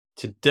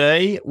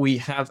Today, we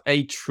have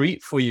a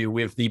treat for you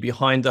with the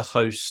Behind the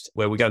Host,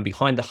 where we're going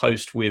behind the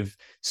host with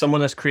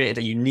someone that's created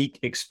a unique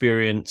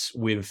experience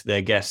with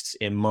their guests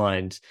in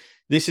mind.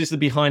 This is the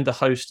Behind the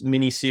Host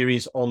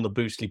mini-series on the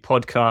Boostly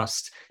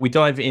podcast. We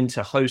dive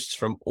into hosts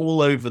from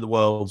all over the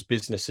world's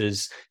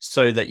businesses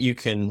so that you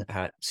can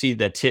see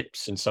their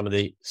tips and some of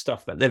the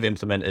stuff that they've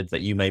implemented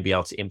that you may be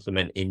able to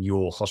implement in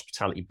your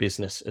hospitality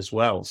business as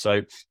well.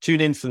 So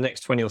tune in for the next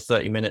 20 or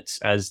 30 minutes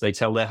as they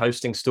tell their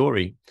hosting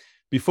story.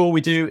 Before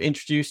we do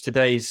introduce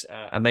today's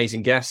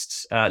amazing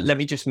guests, let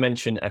me just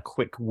mention a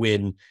quick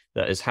win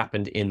that has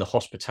happened in the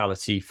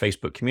hospitality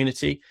Facebook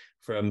community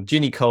from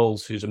Ginny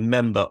Coles, who's a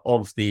member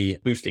of the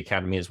Boostly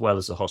Academy as well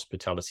as the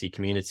hospitality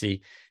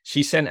community.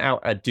 She sent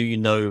out a Do You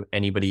Know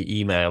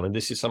Anybody email, and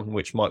this is something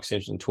which Mark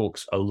Simpson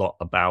talks a lot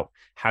about,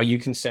 how you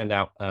can send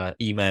out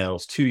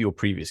emails to your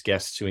previous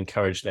guests to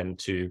encourage them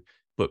to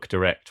book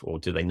direct, or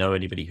do they know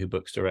anybody who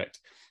books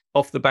direct?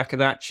 Off the back of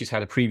that, she's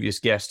had a previous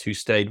guest who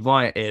stayed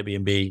via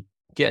Airbnb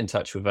get in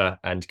touch with her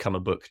and come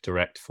and book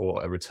direct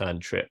for a return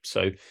trip.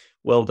 So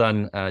well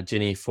done,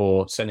 Ginny,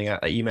 for sending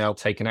out an email,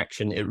 taking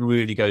action. It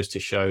really goes to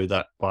show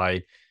that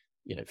by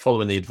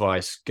following the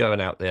advice, going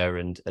out there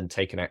and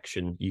taking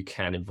action, you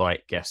can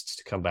invite guests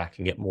to come back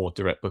and get more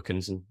direct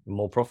bookings and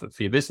more profit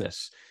for your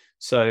business.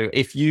 So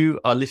if you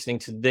are listening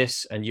to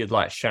this and you'd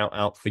like a shout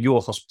out for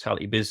your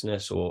hospitality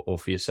business or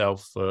for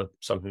yourself for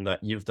something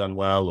that you've done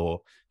well or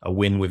a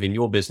win within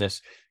your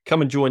business,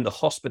 come and join the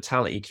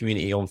hospitality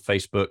community on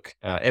Facebook.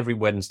 Every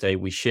Wednesday,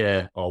 we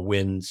share our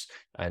wins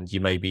and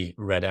you may be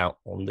read out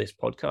on this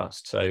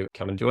podcast. So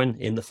come and join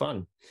in the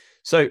fun.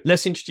 So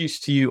let's introduce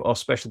to you our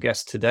special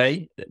guest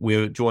today.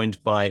 We're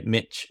joined by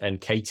Mitch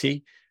and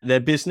Katie.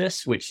 Their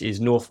business, which is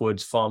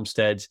Northwoods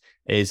Farmstead,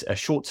 is a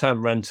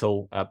short-term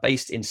rental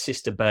based in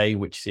Sister Bay,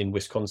 which is in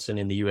Wisconsin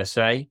in the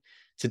USA.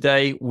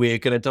 Today, we're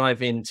going to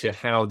dive into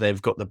how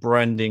they've got the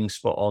branding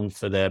spot on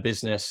for their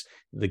business,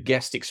 the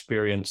guest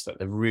experience that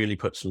they've really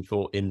put some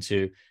thought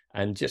into,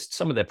 and just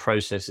some of their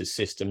processes,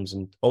 systems,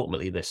 and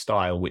ultimately their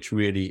style, which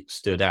really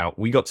stood out.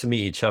 We got to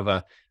meet each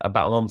other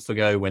about a month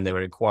ago when they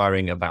were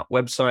inquiring about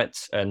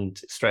websites, and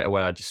straight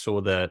away I just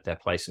saw their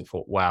place and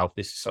thought, wow,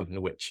 this is something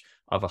which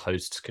other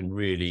hosts can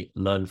really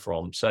learn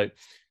from. So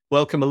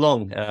welcome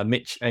along,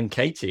 Mitch and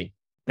Katie.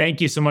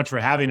 Thank you so much for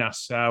having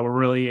us. We're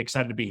really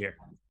excited to be here.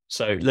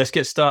 So let's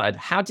get started.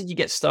 How did you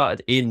get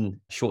started in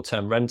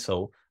short-term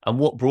rental and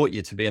what brought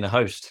you to being a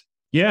host?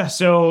 Yeah,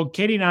 so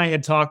Katie and I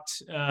had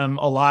talked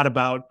a lot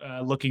about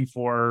looking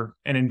for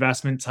an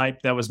investment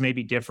type that was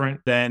maybe different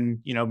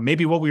than,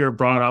 maybe what we were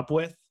brought up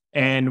with.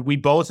 And we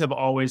both have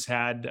always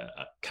had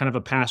kind of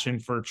a passion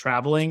for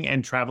traveling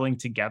and traveling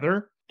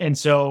together. And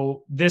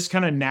so this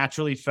kind of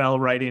naturally fell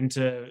right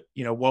into,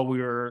 what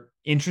we were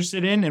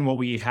interested in and what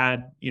we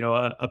had,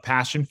 a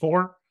passion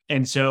for.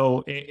 And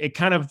so it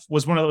kind of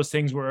was one of those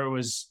things where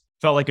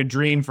felt like a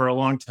dream for a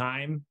long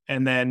time.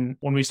 And then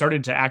when we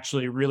started to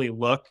actually really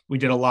look, we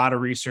did a lot of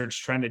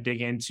research trying to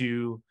dig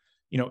into,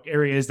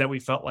 areas that we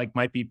felt like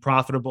might be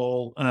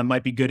profitable,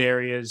 might be good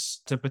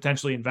areas to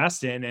potentially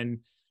invest in. And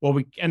what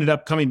we ended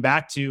up coming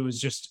back to is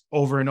just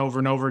over and over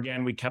and over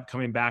again, we kept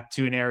coming back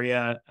to an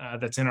area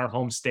that's in our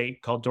home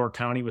state called Door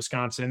County,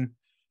 Wisconsin.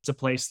 It's a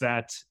place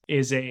that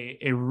is a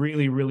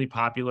really, really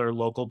popular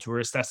local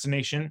tourist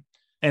destination.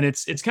 And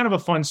it's kind of a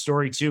fun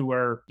story too,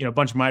 where, a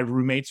bunch of my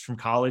roommates from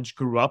college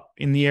grew up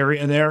in the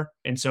area there.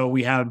 And so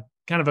we have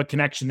kind of a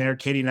connection there.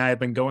 Katie and I have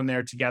been going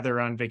there together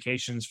on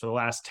vacations for the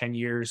last 10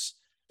 years.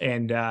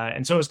 And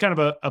so it was kind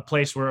of a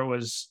place where it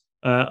was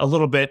a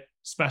little bit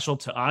special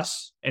to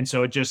us. And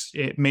so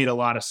it made a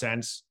lot of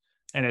sense.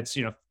 And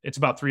it's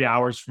about 3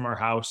 hours from our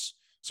house.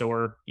 So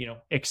we're,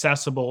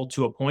 accessible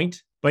to a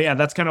point. But yeah,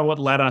 that's kind of what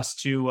led us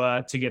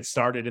to get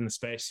started in the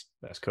space.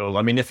 That's cool.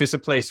 I mean, if it's a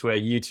place where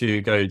you two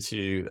go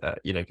to,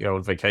 go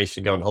on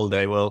vacation, go on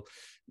holiday, well,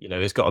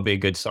 there's got to be a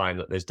good sign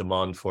that there's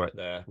demand for it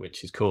there,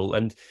 which is cool.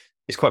 And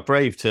it's quite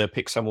brave to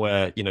pick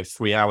somewhere,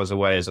 3 hours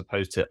away as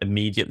opposed to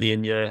immediately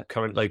in your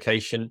current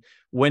location.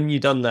 When you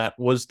done that,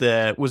 was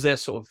there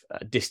sort of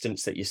a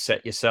distance that you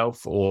set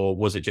yourself, or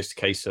was it just a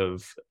case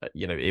of,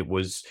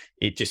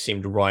 it just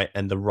seemed right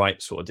and the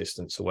right sort of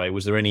distance away?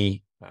 Was there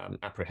any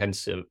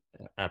apprehension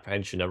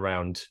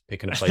around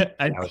picking a place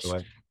hours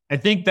away? I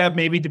think that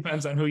maybe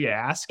depends on who you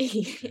ask.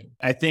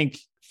 I think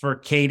for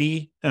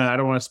Katie, I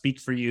don't want to speak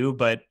for you,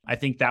 but I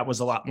think that was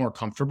a lot more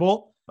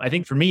comfortable. I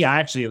think for me, I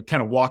actually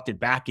kind of walked it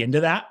back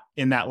into that,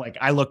 in that like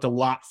I looked a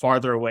lot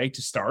farther away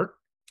to start.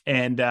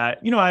 And,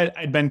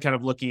 I'd been kind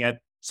of looking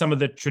at some of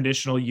the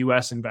traditional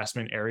U.S.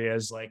 investment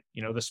areas like,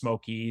 the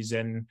Smokies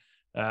and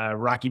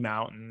Rocky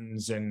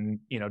Mountains and,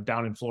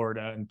 down in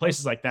Florida and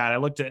places like that. I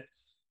looked at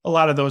a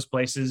lot of those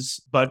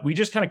places, but we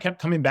just kind of kept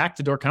coming back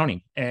to Door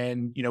County.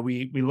 And,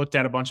 we looked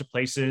at a bunch of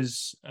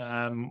places.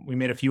 We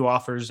made a few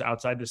offers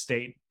outside the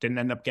state, didn't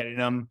end up getting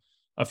them.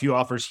 A few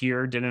offers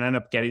here, didn't end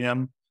up getting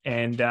them.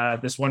 And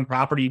this one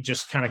property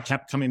just kind of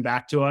kept coming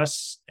back to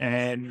us,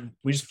 and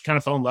we just kind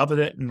of fell in love with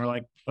it. And we're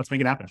like, let's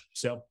make it happen.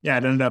 So yeah,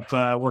 it ended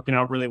up working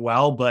out really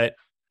well. But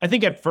I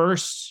think at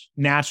first,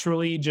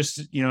 naturally, just,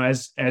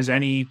 as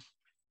any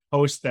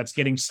host that's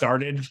getting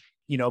started,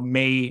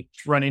 may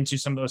run into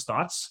some of those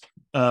thoughts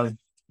of,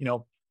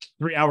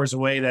 3 hours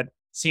away. That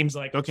seems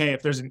like, okay,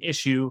 if there's an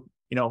issue,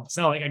 it's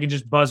not like I can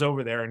just buzz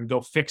over there and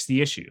go fix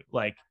the issue.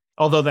 Like,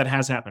 although that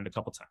has happened a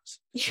couple times.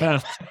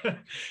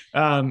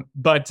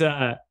 But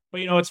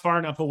it's far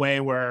enough away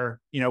where,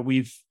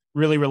 we've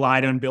really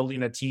relied on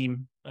building a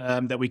team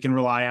that we can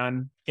rely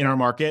on in our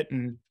market.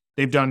 And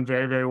they've done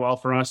very, very well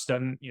for us.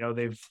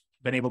 They've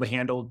been able to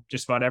handle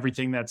just about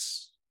everything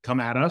that's come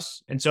at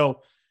us. And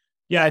so,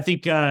 yeah, I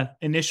think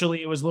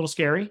initially it was a little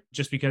scary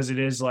just because it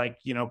is like,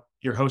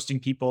 you're hosting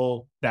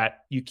people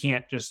that you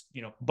can't just,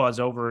 buzz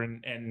over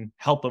and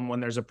help them when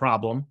there's a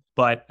problem.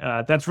 But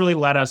that's really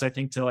led us, I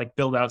think, to like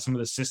build out some of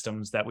the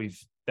systems that we've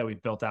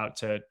built out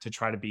to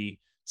try to be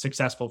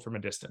successful from a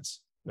distance.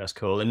 That's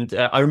cool. And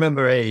I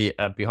remember a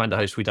behind the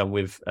host we done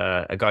with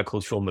a guy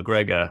called Sean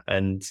McGregor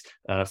and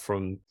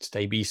from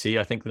Stay BC,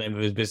 I think the name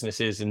of his business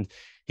is. And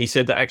he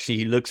said that actually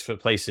he looks for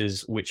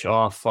places which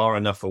are far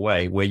enough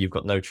away where you've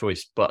got no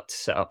choice but to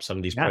set up some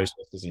of these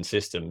processes and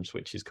systems,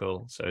 which is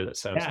cool. So that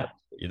sounds like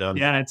what you've done.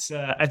 Yeah, it's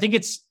I think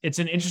it's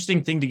an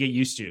interesting thing to get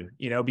used to,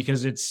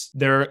 because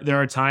there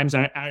are times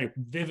I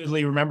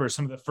vividly remember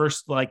some of the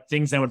first like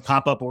things that would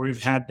pop up where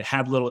we've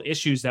had little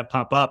issues that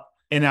pop up.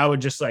 And I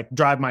would just like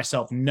drive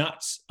myself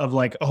nuts of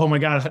like, oh my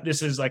God,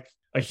 this is like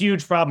a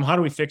huge problem. How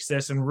do we fix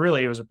this? And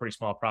really, it was a pretty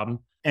small problem.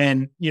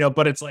 And,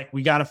 but it's like,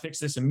 we got to fix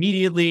this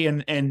immediately.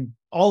 And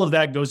all of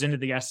that goes into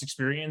the guest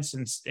experience.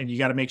 And you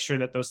got to make sure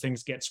that those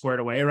things get squared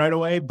away right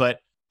away. But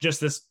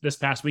just this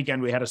past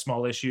weekend, we had a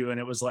small issue. And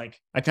it was like,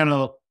 I kind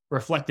of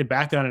reflected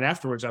back on it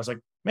afterwards. I was like,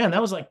 man,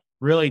 that was like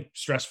really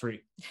stress-free.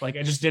 Like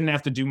I just didn't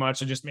have to do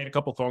much. I just made a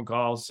couple phone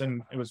calls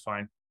and it was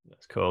fine.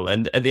 That's cool.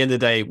 And at the end of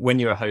the day, when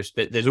you're a host,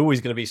 there's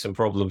always going to be some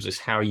problems. It's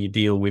how you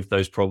deal with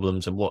those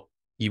problems and what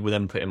you will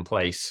then put in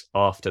place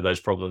after those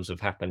problems have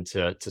happened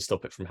to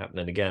stop it from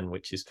happening again,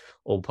 which is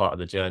all part of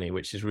the journey,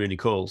 which is really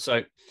cool.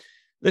 So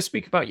let's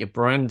speak about your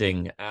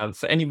branding.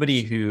 For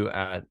anybody who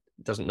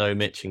doesn't know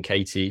Mitch and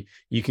Katie,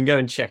 you can go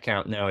and check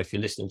out now if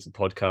you're listening to the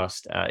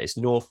podcast. It's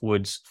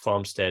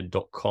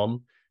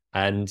northwoodsfarmstead.com,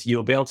 and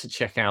you'll be able to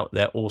check out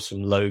their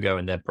awesome logo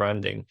and their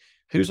branding.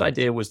 Whose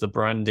idea was the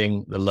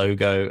branding, the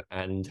logo,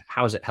 and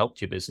how has it helped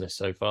your business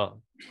so far?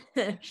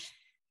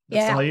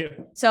 Yeah.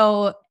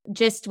 So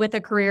just with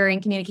a career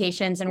in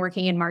communications and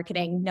working in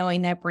marketing,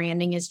 knowing that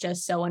branding is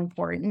just so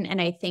important.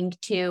 And I think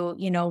too,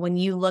 when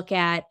you look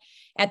at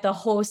the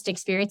host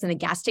experience and the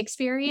guest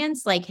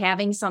experience, like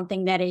having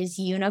something that is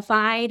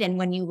unified. And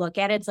when you look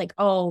at it, it's like,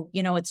 oh,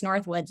 it's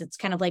Northwoods. It's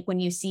kind of like when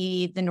you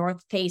see the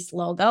North Face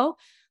logo,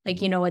 like,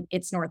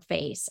 it's North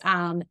Face.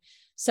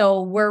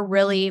 So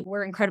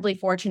we're incredibly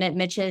fortunate.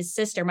 Mitch's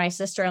sister, my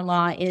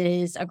sister-in-law,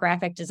 is a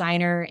graphic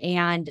designer.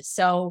 And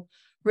so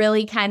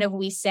really kind of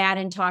we sat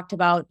and talked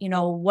about,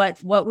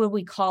 what would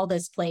we call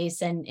this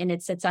place? And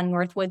it sits on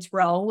Northwoods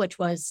Row, which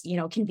was,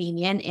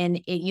 convenient. And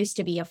it used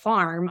to be a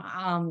farm.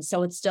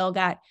 So it's still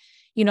got,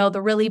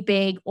 the really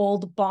big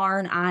old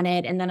barn on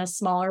it and then a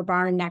smaller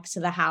barn next to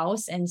the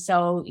house. And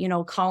so,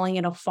 calling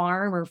it a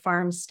farm or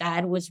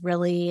farmstead was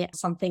really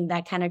something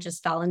that kind of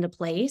just fell into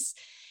place.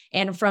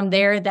 And from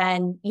there,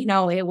 then,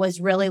 it was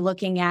really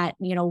looking at,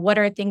 what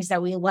are things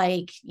that we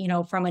like,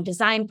 from a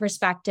design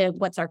perspective,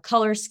 what's our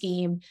color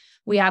scheme?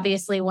 We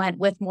obviously went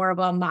with more of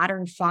a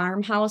modern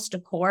farmhouse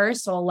decor.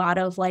 So a lot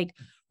of like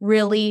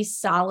really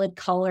solid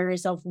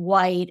colors of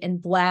white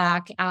and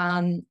black,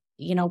 kind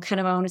of,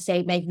 I want to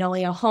say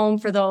Magnolia Home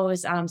for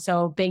those.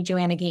 So big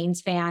Joanna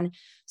Gaines fan.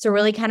 So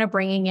really kind of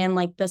bringing in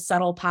like the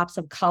subtle pops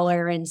of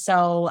color. And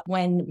so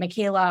when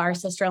Michaela, our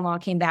sister-in-law,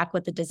 came back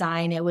with the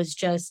design, it was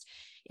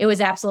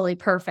absolutely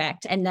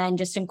perfect. And then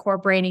just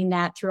incorporating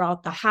that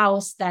throughout the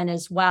house then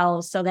as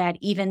well, so that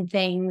even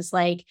things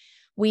like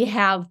we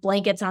have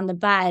blankets on the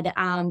bed,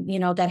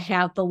 that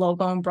have the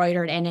logo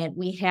embroidered in it.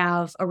 We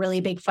have a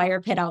really big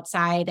fire pit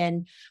outside,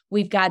 and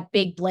we've got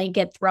big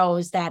blanket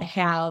throws that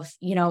have,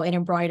 it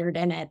embroidered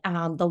in it,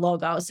 the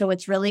logo. So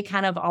it's really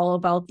kind of all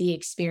about the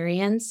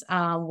experience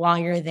while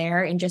you're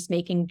there, and just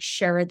making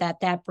sure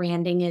that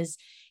branding is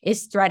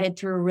threaded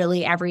through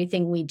really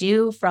everything we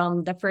do,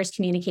 from the first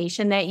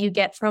communication that you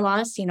get from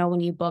us,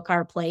 when you book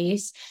our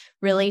place,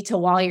 really to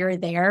while you're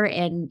there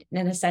and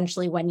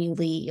essentially when you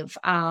leave.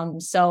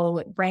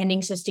 So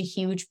branding's just a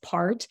huge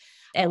part,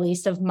 at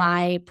least of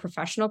my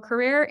professional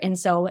career. And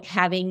so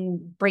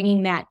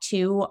bringing that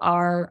to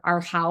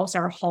our house,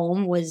 our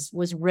home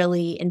was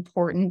really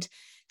important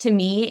to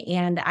me.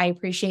 And I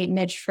appreciate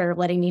Mitch for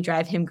letting me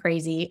drive him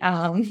crazy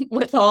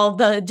with all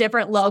the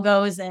different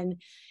logos and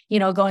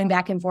going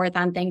back and forth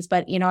on things.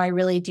 But, I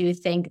really do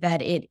think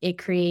that it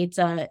creates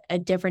a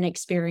different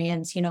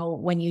experience,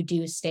 when you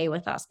do stay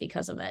with us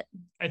because of it.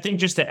 I think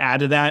just to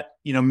add to that,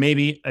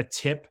 maybe a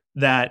tip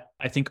that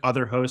I think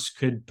other hosts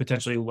could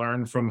potentially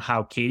learn from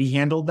how Katie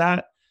handled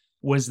that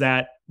was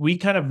that we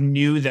kind of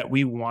knew that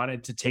we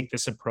wanted to take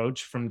this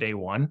approach from day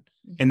one,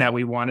 and that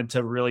we wanted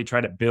to really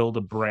try to build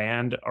a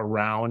brand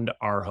around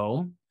our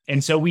home.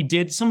 And so we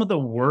did some of the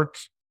work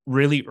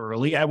really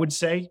early, I would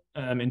say,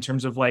 in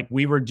terms of like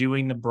we were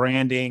doing the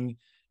branding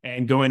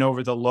and going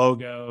over the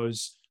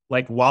logos,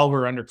 like while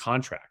we're under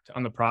contract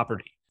on the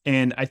property.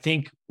 And I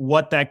think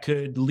what that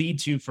could lead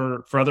to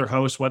for other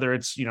hosts, whether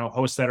it's,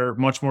 hosts that are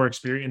much more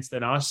experienced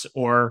than us,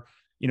 or,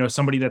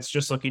 somebody that's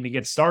just looking to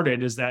get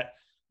started, is that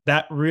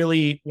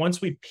really,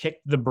 once we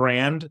picked the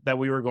brand that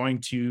we were going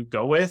to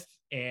go with,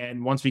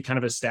 and once we kind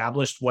of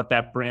established what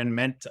that brand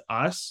meant to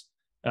us,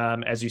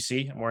 as you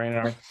see, I'm wearing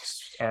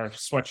our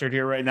sweatshirt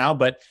here right now,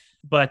 but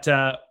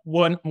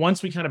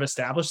once we kind of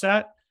established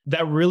that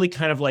really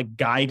kind of like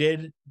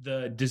guided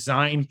the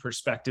design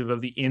perspective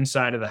of the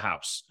inside of the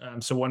house.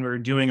 So when we were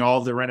doing all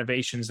of the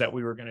renovations that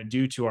we were going to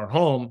do to our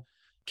home,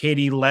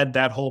 Katie led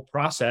that whole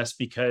process,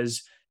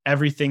 because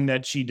everything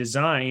that she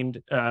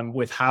designed,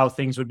 with how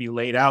things would be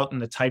laid out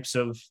and the types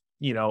of,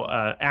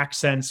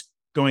 accents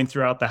going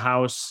throughout the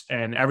house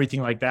and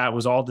everything like that,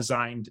 was all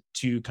designed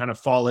to kind of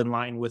fall in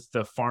line with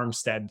the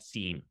farmstead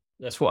theme.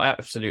 That's what I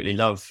absolutely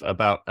love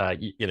about,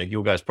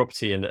 your guys'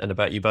 property and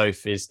about you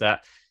both, is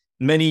that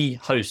many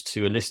hosts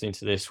who are listening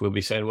to this will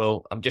be saying,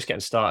 well, I'm just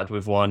getting started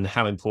with one.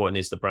 How important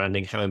is the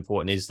branding? How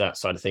important is that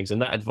side of things?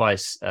 And that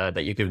advice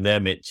that you're giving there,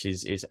 Mitch,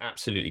 is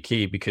absolutely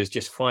key, because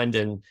just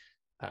finding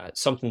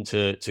something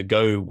to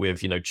go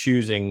with,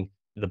 choosing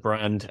the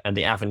brand and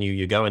the avenue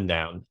you're going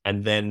down,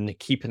 and then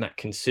keeping that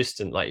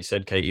consistent, like you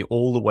said, Katie,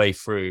 all the way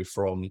through,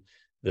 from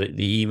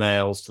the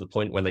emails to the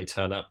point when they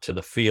turn up, to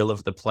the feel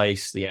of the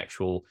place, the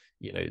actual,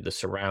 the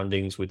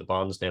surroundings with the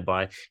barns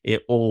nearby.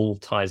 It all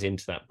ties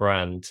into that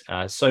brand.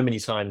 So many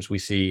times we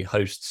see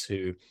hosts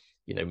who,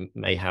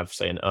 may have,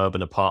 say, an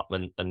urban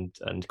apartment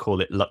and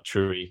call it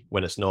luxury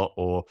when it's not,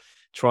 or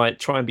try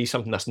and be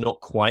something that's not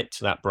quite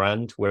to that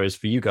brand. Whereas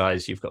for you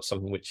guys, you've got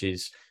something which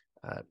is,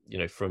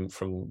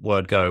 from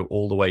word go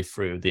all the way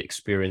through, the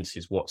experience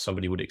is what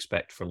somebody would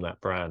expect from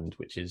that brand,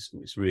 which is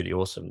really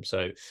awesome.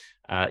 So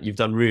you've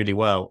done really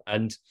well.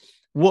 And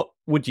what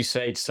would you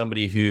say to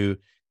somebody who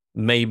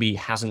maybe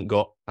hasn't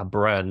got a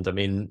brand? I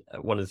mean,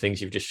 one of the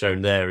things you've just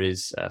shown there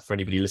is, for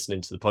anybody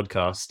listening to the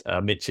podcast,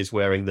 Mitch is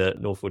wearing the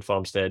Northwood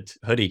Farmstead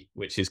hoodie,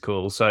 which is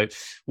cool. So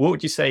what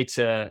would you say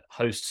to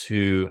hosts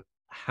who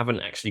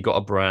haven't actually got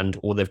a brand,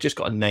 or they've just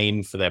got a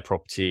name for their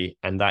property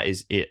and that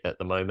is it at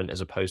the moment, as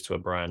opposed to a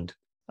brand?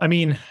 I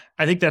mean,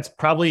 I think that's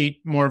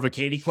probably more of a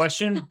Katie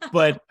question,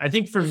 but I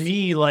think for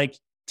me, like,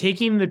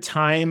 taking the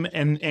time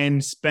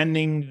and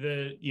spending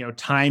the,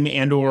 time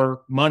and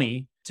or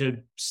money to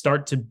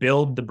start to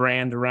build the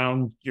brand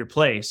around your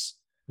place,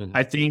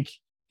 I think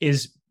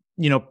is,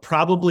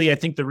 probably, I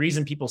think the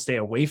reason people stay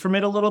away from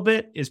it a little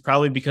bit is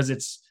probably because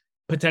it's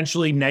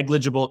potentially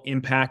negligible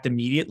impact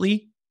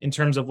immediately, in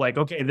terms of like,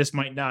 okay, this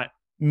might not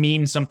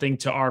mean something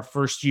to our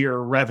first year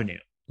revenue,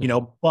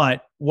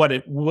 but what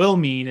it will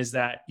mean is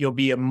that you'll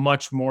be a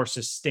much more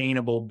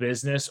sustainable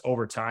business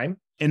over time.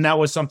 And that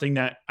was something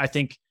that I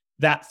think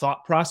that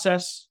thought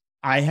process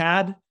I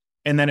had.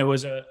 And then it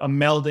was a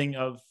melding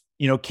of,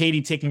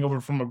 Katie taking over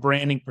from a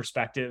branding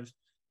perspective,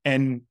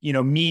 and,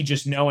 me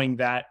just knowing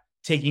that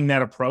taking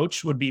that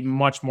approach would be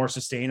much more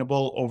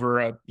sustainable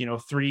over a,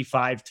 3,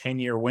 5,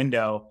 10-year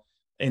window,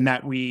 and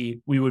that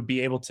we would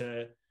be able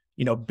to,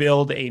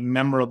 build a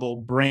memorable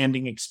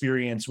branding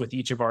experience with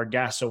each of our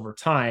guests over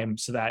time,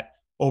 so that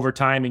over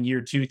time, in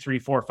year 2, 3,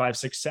 4, 5,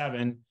 6,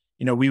 7,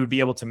 we would be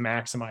able to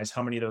maximize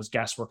how many of those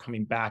guests were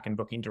coming back and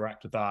booking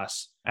direct with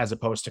us, as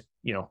opposed to,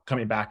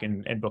 coming back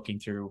and booking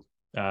through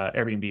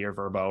Airbnb or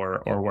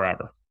Vrbo or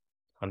wherever.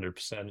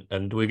 100%.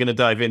 And we're going to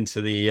dive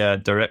into the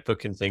direct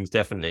booking things,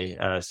 definitely.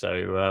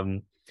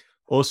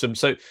 Awesome.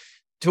 So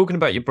talking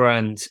about your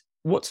brand,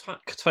 what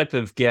type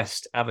of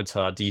guest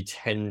avatar do you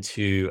tend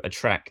to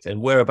attract,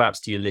 and whereabouts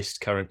do you list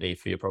currently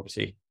for your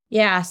property?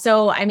 Yeah.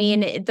 So, I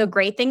mean, the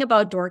great thing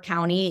about Door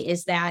County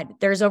is that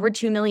there's over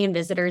 2 million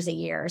visitors a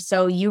year.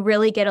 So you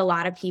really get a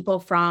lot of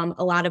people from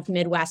a lot of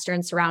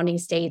Midwestern surrounding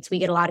states. We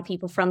get a lot of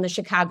people from the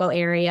Chicago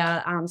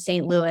area,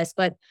 St. Louis,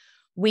 but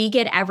we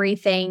get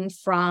everything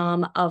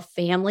from a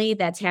family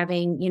that's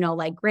having,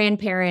 like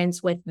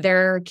grandparents with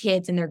their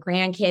kids and their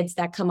grandkids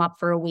that come up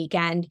for a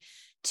weekend,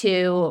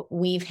 to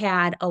we've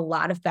had a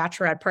lot of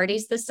bachelorette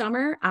parties this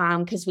summer,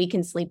 because we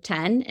can sleep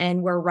 10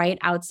 and we're right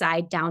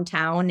outside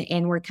downtown,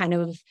 and we're kind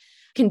of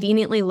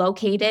conveniently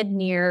located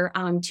near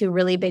 2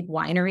 really big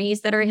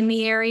wineries that are in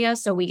the area.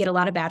 So we get a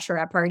lot of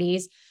bachelorette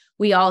parties.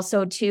 We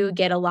also, too,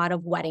 get a lot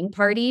of wedding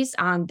parties.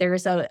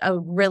 There's a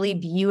really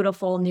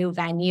beautiful new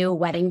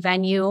wedding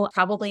venue,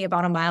 probably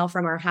about a mile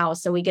from our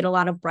house. So we get a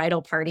lot of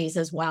bridal parties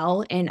as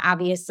well. And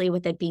obviously,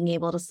 with it being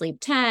able to sleep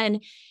 10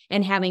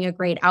 and having a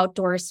great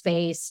outdoor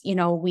space,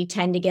 we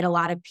tend to get a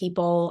lot of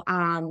people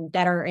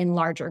that are in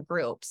larger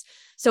groups.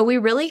 So we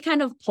really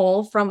kind of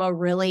pull from a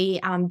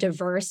really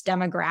diverse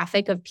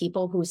demographic of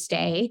people who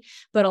stay,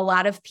 but a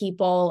lot of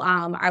people,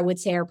 I would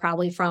say, are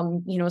probably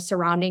from,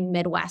 surrounding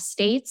Midwest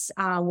states,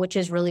 which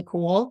is really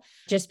cool,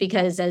 just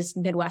because as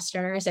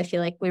Midwesterners, I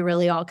feel like we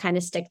really all kind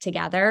of stick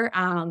together,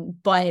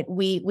 but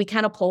we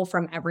kind of pull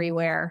from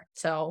everywhere.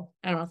 So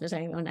I don't know if there's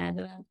anyone to add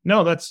to that.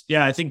 No,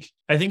 I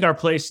think our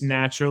place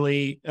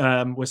naturally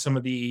with some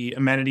of the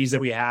amenities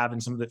that we have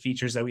and some of the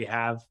features that we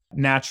have,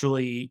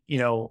 naturally,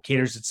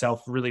 caters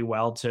itself really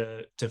well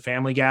to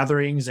family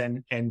gatherings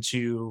and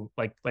to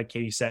like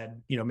Katie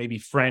said, maybe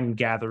friend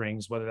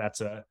gatherings, whether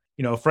that's a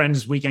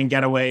friend's weekend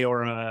getaway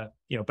or a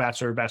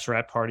bachelor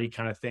bachelorette party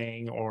kind of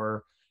thing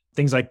or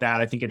things like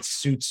that. I think it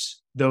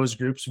suits those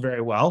groups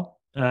very well.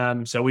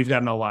 So we've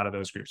gotten a lot of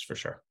those groups for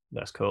sure.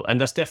 That's cool. And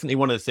that's definitely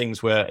one of the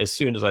things where as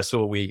soon as I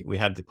saw we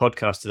had the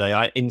podcast today,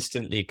 I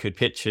instantly could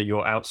picture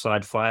your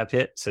outside fire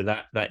pit. So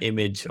that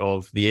image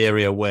of the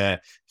area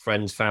where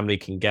friends, family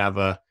can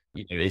gather,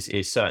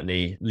 is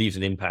certainly leaves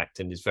an impact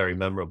and is very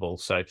memorable.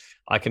 So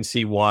I can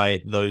see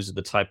why those are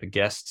the type of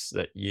guests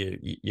that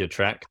you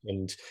attract.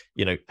 And,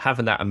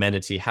 having that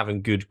amenity,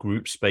 having good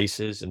group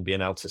spaces and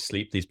being able to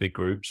sleep these big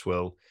groups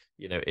will,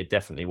 it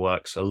definitely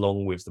works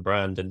along with the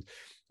brand. And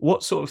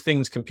what sort of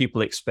things can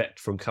people expect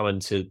from coming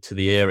to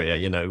the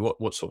area?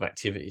 What sort of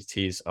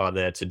activities are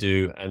there to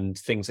do and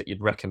things that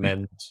you'd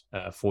recommend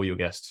for your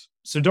guests?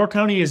 So Door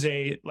County is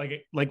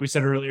like we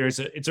said earlier,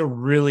 it's a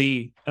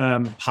really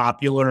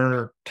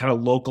popular kind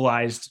of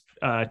localized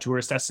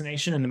tourist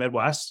destination in the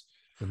Midwest.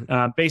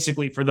 Mm-hmm.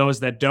 Basically, for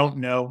those that don't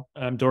know,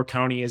 Door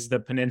County is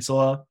the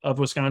peninsula of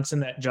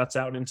Wisconsin that juts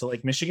out into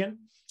Lake Michigan.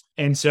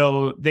 And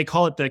so they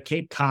call it the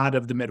Cape Cod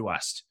of the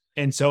Midwest.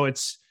 And so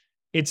it's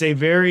a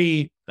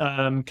very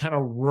kind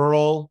of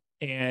rural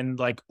and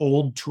like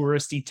old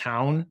touristy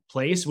town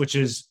place, which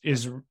is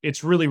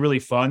it's really, really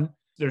fun.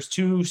 There's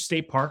 2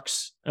 state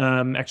parks,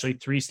 actually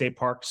 3 state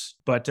parks,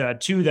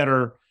 but 2 that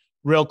are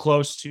real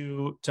close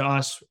to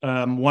us.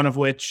 One of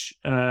which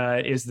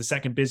is the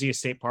second busiest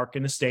state park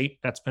in the state.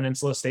 That's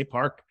Peninsula State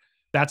Park.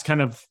 That's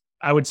kind of,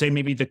 I would say,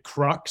 maybe the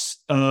crux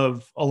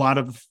of a lot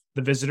of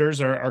the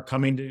visitors are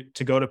coming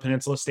to go to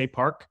Peninsula State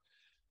Park.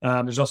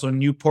 There's also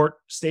Newport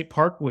State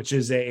Park, which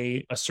is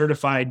a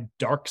certified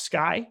dark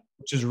sky,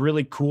 which is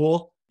really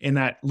cool. In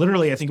that,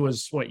 literally, I think it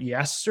was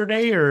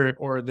yesterday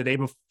or the day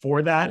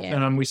before that.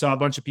 Yeah. We saw a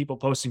bunch of people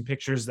posting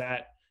pictures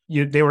that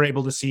they were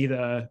able to see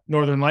the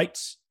Northern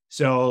Lights.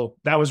 So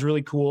that was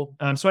really cool.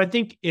 So I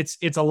think it's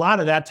a lot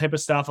of that type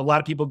of stuff. A lot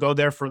of people go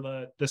there for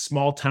the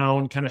small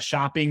town kind of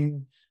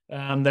shopping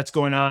that's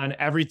going on.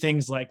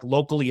 Everything's like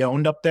locally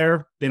owned up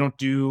there. They don't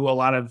do a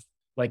lot of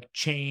like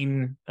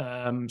chain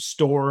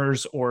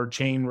stores or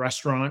chain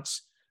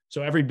restaurants.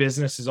 So every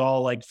business is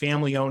all like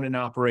family owned and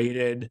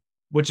operated,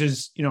 which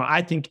is,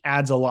 I think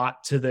adds a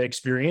lot to the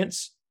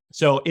experience.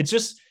 So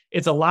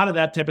it's a lot of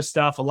that type of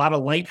stuff, a lot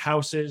of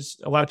lighthouses.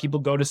 A lot of people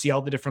go to see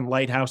all the different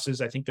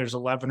lighthouses. I think there's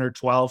 11 or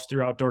 12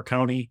 throughout Door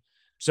County.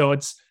 So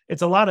it's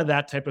a lot of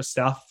that type of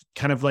stuff,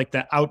 kind of like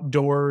the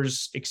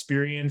outdoors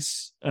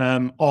experience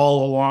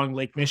all along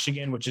Lake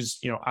Michigan, which is,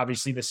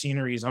 obviously the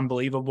scenery is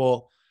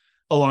unbelievable,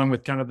 along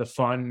with kind of the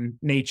fun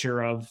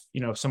nature of,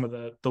 some of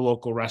the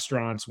local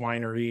restaurants,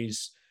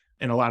 wineries,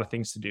 and a lot of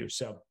things to do.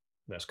 So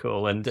that's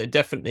cool. And it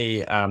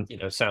definitely,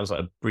 sounds like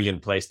a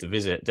brilliant place to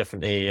visit.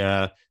 Definitely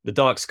the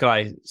dark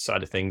sky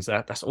side of things,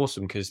 that's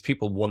awesome because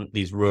people want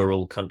these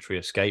rural country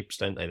escapes,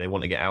 don't they? They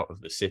want to get out of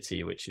the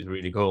city, which is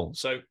really cool.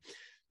 So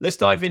let's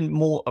dive in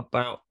more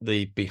about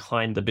the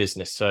behind the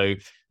business. So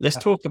let's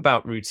talk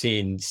about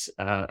routines.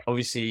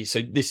 Obviously,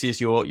 so this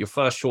is your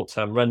first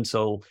short-term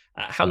rental.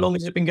 How long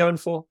has it been going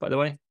for, by the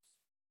way?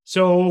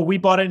 So we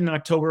bought it in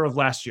October of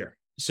last year.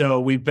 So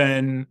we've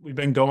been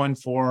going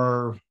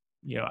for,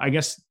 I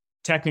guess,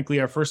 technically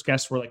our first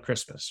guests were like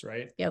Christmas,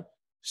 right? Yep.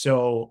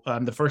 So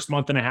the first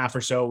month and a half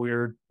or so, we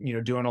were,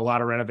 doing a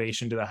lot of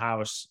renovation to the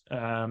house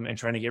and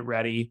trying to get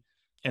ready.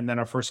 And then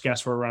our first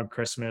guests were around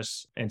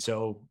Christmas. And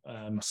so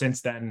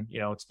since then,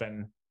 it's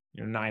been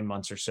 9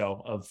 months or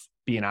so of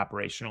being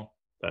operational.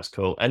 That's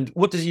cool. And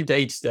what does your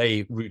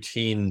day-to-day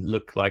routine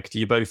look like? Do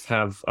you both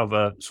have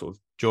other sort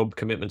of job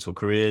commitments or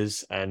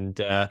careers? And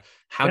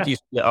how do you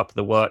split up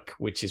the work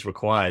which is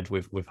required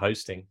with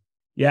hosting?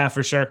 Yeah,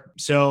 for sure.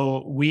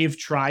 So we've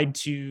tried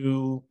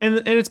to,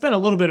 and it's been a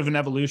little bit of an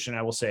evolution,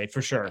 I will say,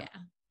 for sure.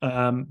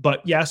 Yeah.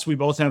 But yes, we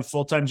both have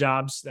full-time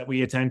jobs that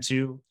we attend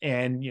to.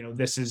 And,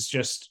 this is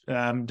just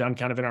done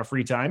kind of in our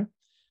free time.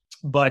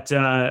 But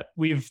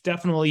we've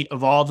definitely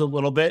evolved a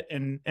little bit.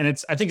 And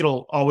I think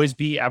it'll always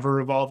be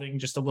ever evolving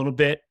just a little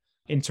bit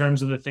in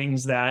terms of the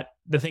things that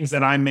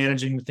I'm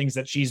managing, the things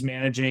that she's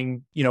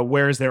managing,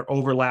 where is there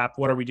overlap?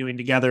 What are we doing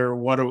together?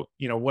 What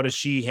does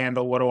she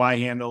handle? What do I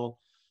handle?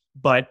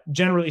 But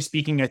generally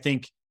speaking, I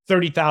think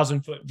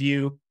 30,000 foot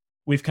view,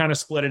 we've kind of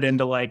split it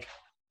into like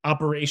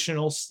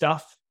operational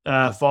stuff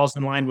falls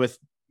in line with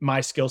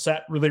my skill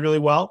set really, really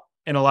well.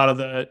 And a lot of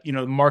the,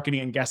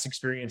 marketing and guest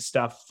experience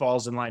stuff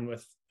falls in line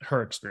with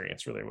her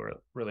experience really, really,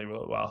 really,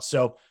 really well.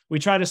 So we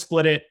try to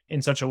split it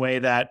in such a way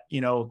that,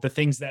 the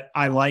things that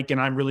I like and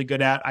I'm really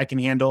good at, I can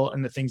handle.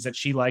 And the things that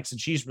she likes and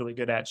she's really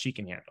good at, she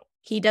can handle.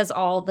 He does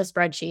all the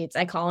spreadsheets.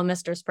 I call him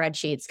Mr.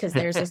 Spreadsheets because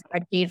there's a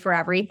spreadsheet for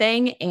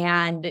everything.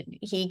 And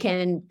he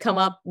can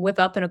whip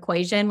up an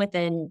equation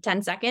within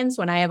 10 seconds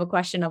when I have a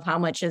question of how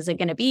much is it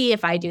going to be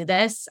if I do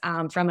this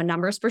from a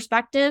numbers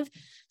perspective.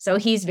 So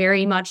he's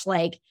very much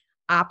like,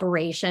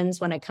 operations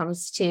when it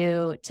comes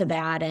to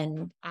that.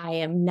 And I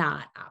am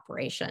not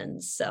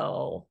operations.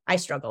 So I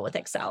struggle with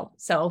Excel.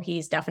 So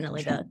he's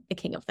definitely the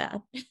king of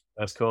that.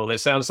 That's cool. It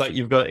sounds like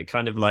you've got it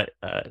kind of like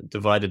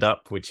divided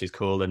up, which is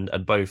cool, and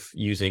both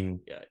using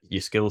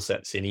your skill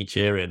sets in each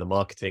area, the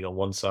marketing on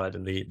one side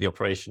and the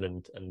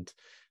operation and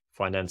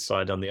finance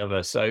side on the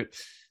other. So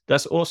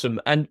that's awesome.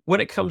 And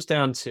when it comes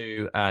down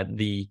to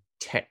the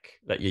tech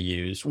that you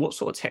use, what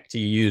sort of tech do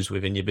you use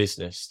within your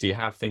business? Do you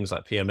have things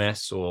like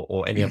PMS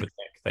or any other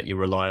tech that you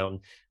rely on?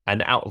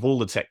 And out of all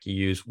the tech you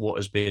use, what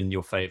has been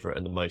your favorite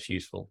and the most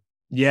useful?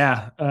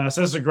 Yeah,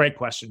 so that's a great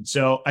question.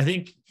 So I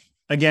think,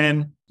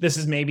 again, this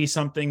is maybe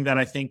something that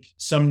I think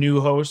some new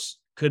hosts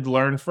could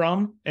learn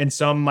from, and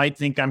some might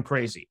think I'm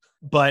crazy.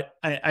 But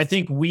I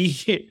think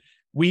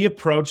we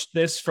approached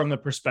this from the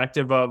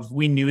perspective of,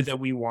 we knew that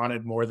we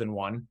wanted more than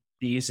one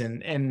these,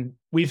 and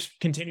we've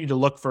continued to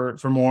look for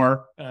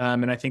more.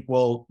 And I think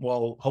we'll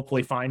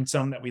hopefully find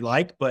some that we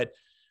like. But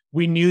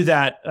we knew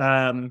that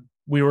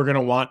we were going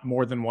to want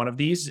more than one of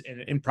these,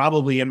 and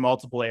probably in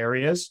multiple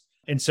areas.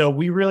 And so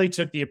we really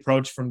took the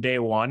approach from day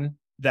one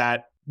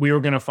that we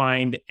were going to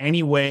find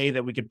any way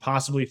that we could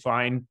possibly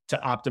find to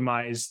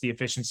optimize the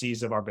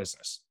efficiencies of our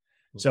business.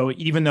 So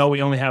even though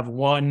we only have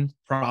one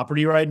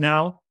property right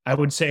now, I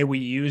would say we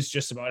use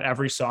just about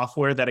every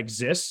software that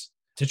exists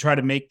to try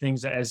to make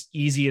things as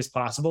easy as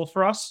possible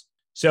for us.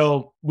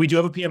 So we do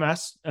have a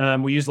PMS.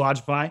 We use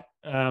Logify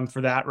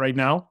for that right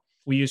now.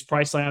 We use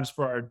Price Labs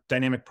for our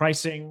dynamic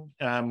pricing.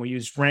 We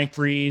use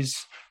RankFreeze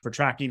for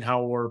tracking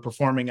how we're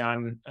performing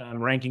on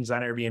rankings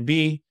on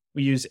Airbnb.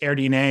 We use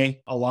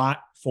AirDNA a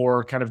lot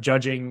for kind of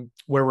judging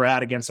where we're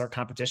at against our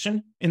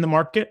competition in the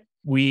market.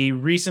 We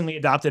recently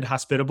adopted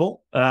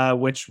Hospitable,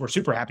 which we're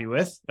super happy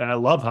with. I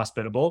love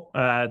Hospitable.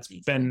 It's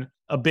been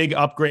a big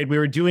upgrade. We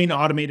were doing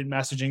automated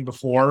messaging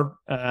before,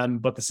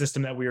 but the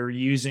system that we were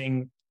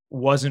using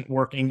wasn't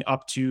working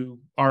up to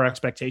our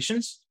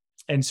expectations.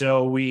 And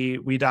so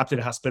we adopted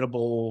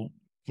Hospitable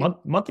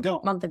month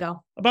ago.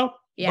 About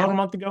a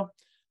month ago.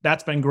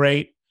 That's been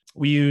great.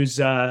 We use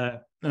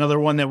another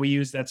one that we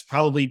use that's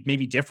probably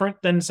maybe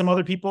different than some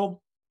other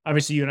people.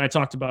 Obviously, you and I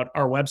talked about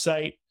our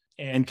website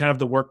and kind of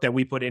the work that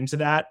we put into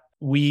that.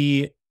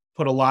 We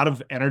put a lot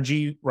of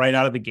energy right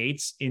out of the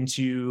gates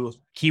into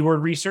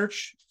keyword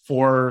research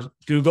for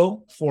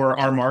Google, for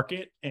our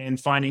market, and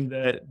finding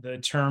the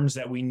terms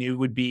that we knew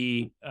would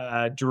be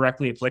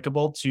directly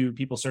applicable to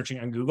people searching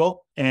on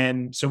Google.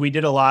 And so we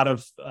did a lot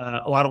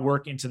of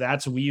work into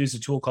that. So we use a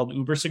tool called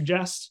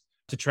Ubersuggest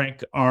to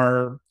track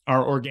our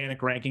organic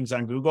rankings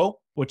on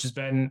Google, which has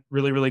been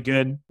really, really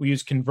good. We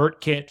use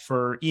ConvertKit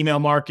for email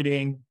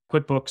marketing,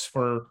 QuickBooks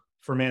for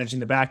managing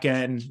the back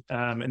end.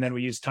 And then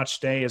we use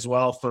TouchStay as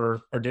well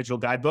for our digital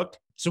guidebook.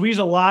 So we use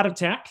a lot of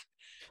tech.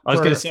 I was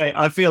going to say,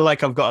 I feel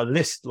like I've got a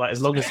list, like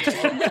as long as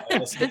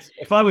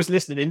if I was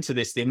listening into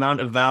this, the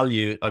amount of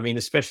value, I mean,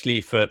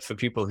 especially for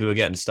people who are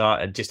getting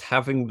started, just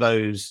having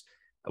those,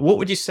 what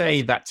would you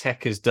say that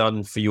tech has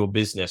done for your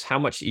business? How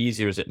much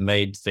easier has it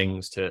made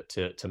things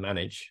to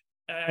manage?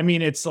 I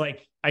mean, it's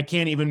like, I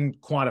can't even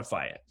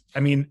quantify it. I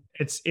mean,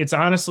 it's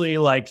honestly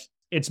like,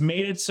 it's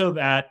made it so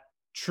that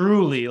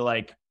truly,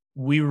 like,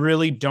 we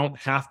really don't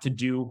have to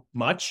do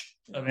much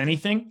of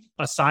anything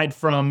aside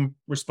from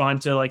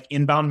respond to like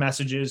inbound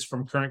messages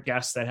from current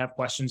guests that have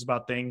questions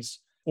about things,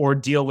 or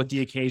deal with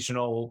the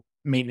occasional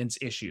maintenance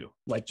issue.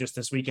 Like just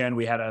this weekend,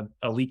 we had a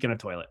leak in a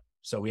toilet.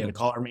 So we had to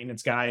call our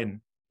maintenance guy and,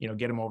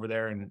 get him over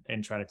there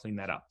and try to clean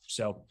that up.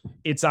 So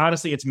it's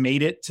honestly, it's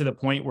made it to the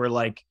point where,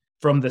 like,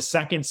 from the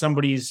second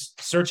somebody's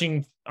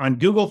searching on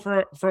Google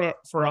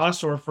for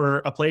us or for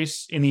a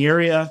place in the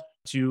area,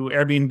 to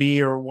Airbnb,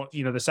 or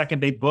the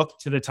second they book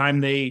to the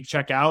time they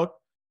check out,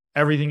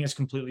 everything is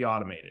completely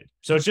automated.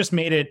 So it's just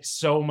made it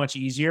so much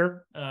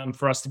easier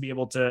for us to be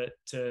able to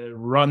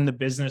run the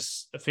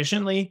business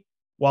efficiently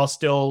while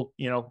still,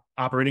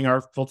 operating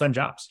our full-time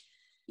jobs.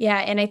 Yeah.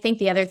 And I think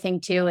the other thing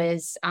too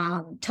is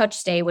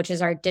TouchStay, which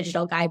is our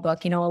digital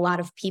guidebook. A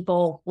lot of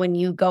people, when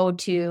you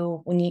rent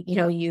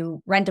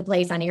a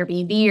place on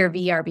Airbnb or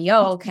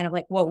VRBO, kind of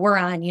like what we're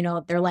on,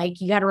 they're like,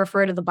 you got to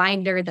refer to the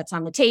binder that's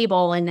on the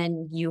table, and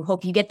then you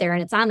hope you get there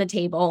and it's on the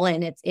table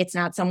and it's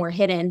not somewhere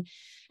hidden.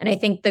 And I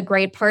think the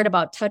great part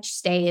about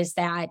TouchStay is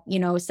that,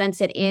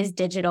 since it is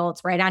digital,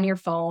 it's right on your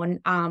phone.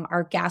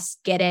 Our guests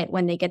get it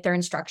when they get their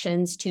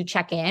instructions to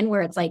check in,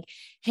 where it's like,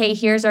 hey,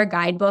 here's our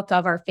guidebook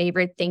of our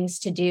favorite things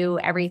to do,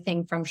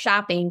 everything from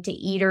shopping to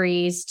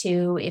eateries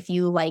to if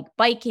you like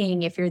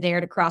biking, if you're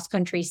there to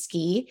cross-country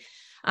ski.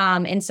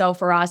 And so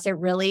for us, it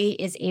really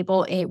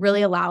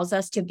allows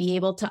us to be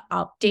able to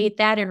update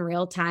that in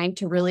real time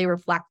to really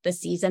reflect the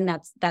season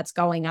that's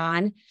going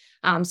on.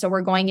 So we're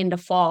going into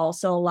fall.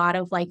 So a lot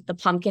of like the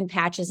pumpkin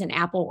patches and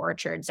apple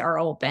orchards are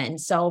open.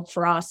 So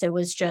for us, it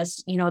was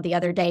just, the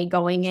other day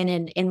going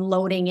in and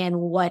loading in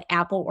what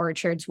apple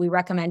orchards we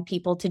recommend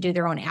people to do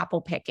their own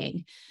apple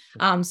picking.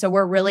 So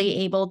we're really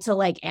able to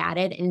like add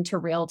it into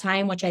real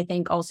time, which I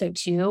think also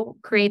too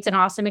creates an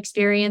awesome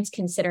experience,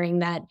 considering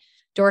that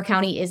Door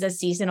County is a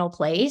seasonal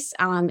place.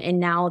 And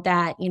now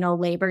that,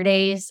 Labor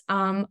Day's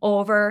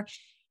over,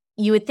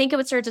 you would think it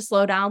would start to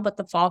slow down, but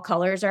the fall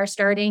colors are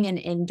starting,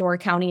 and Door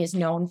County is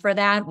known for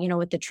that,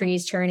 with the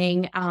trees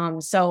turning.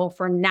 So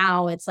for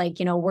now, it's like,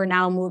 we're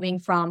now moving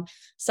from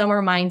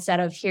summer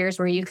mindset of here's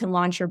where you can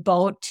launch your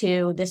boat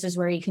to this is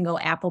where you can go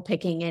apple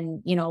picking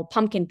and,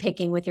 pumpkin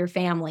picking with your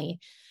family.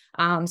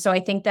 So I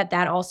think that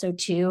also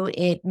too,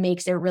 it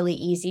makes it really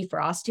easy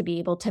for us to be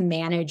able to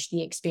manage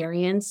the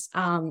experience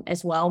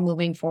as well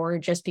moving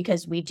forward, just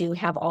because we do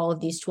have all of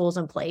these tools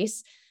in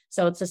place.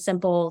 So it's a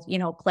simple,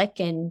 click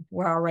and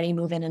we're already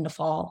moving into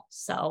fall.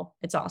 So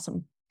it's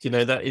awesome.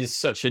 That is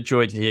such a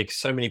joy to hear, because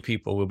so many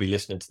people will be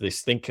listening to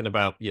this thinking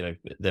about,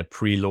 their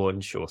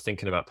pre-launch or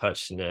thinking about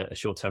purchasing a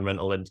short-term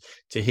rental. And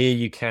to hear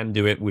you can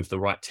do it with the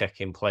right tech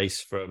in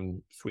place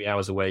from 3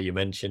 hours away, you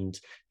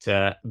mentioned,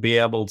 to be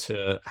able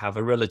to have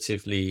a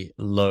relatively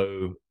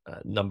low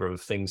number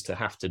of things to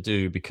have to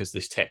do because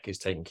this tech is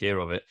taking care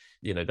of it,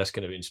 that's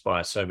going to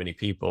inspire so many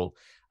people.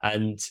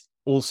 And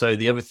also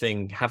the other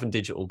thing, having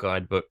digital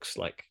guidebooks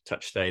like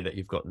TouchStay that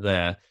you've got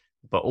there,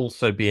 but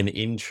also being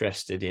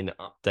interested in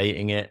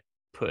updating it,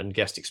 putting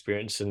guest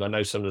experience. And I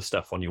know some of the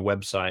stuff on your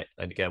website,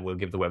 and again, we'll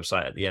give the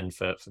website at the end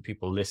for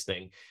people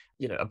listening,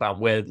 about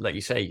where, like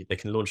you say, they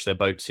can launch their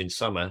boats in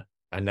summer,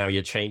 and now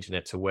you're changing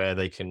it to where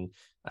they can,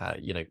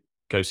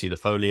 go see the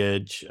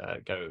foliage,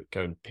 go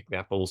and pick the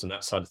apples and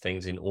that side of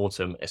things in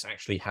autumn. It's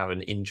actually have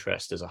an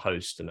interest as a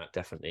host, and that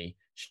definitely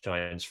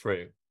shines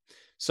through.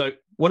 So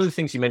one of the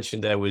things you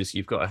mentioned there was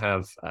you've got to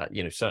have,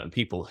 certain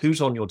people.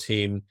 Who's on your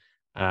team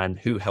and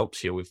who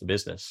helps you with the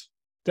business?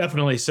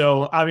 Definitely.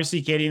 So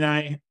obviously Katie and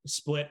I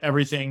split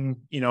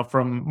everything,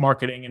 from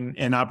marketing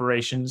and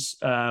operations.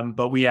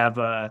 But we have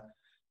a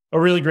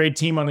really great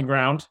team on the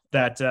ground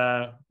that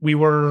we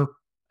were,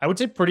 I would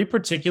say, pretty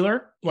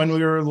particular when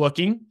we were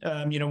looking,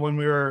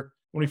 when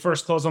we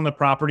first closed on the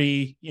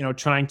property,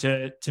 trying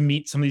to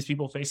meet some of these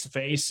people face to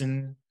face.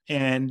 And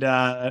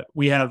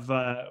we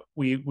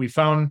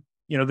found,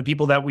 the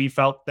people that we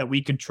felt that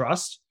we could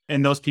trust.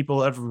 And those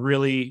people have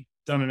really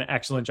done an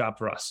excellent job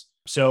for us.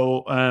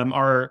 So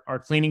our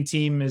cleaning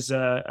team is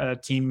a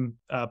team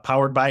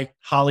powered by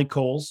Holly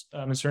Coles,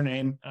 is her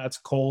name. It's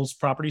Coles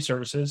Property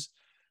Services.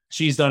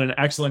 She's done an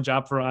excellent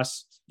job for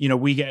us.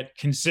 We get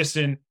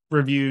consistent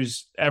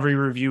reviews. Every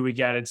review we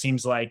get, it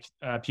seems like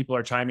people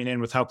are chiming in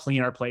with how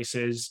clean our place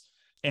is.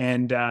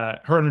 And her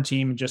and her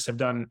team just have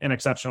done an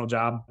exceptional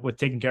job with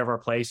taking care of our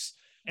place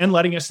and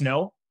letting us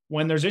know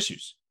when there's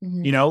issues.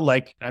 Mm-hmm.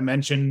 Like I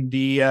mentioned,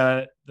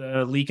 the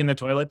leak in the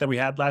toilet that we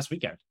had last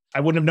weekend. I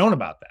wouldn't have known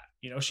about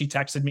that. She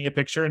texted me a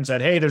picture and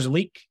said, "Hey, there's a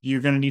leak.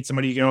 You're going to need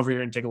somebody to get over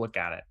here and take a look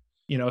at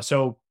it."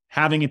 So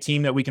having a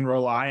team that we can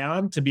rely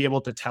on to be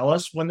able to tell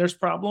us when there's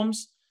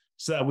problems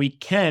so that we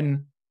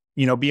can,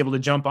 be able to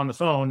jump on the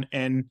phone.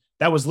 And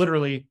that was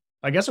literally,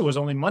 I guess it was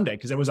only Monday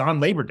because it was on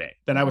Labor Day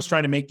that I was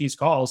trying to make these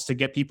calls to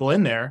get people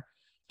in there.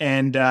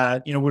 And,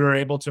 we were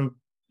able to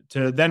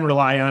then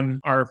rely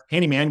on our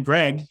handyman,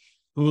 Greg,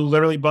 who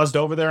literally buzzed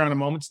over there on a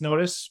moment's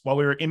notice while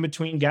we were in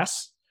between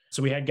guests.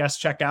 So we had guests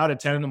check out at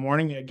 10 in the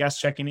morning. We had guests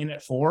checking in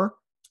at 4.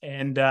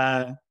 And,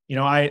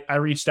 I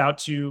reached out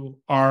to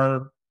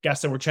our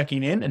guests that were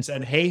checking in and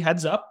said, "Hey,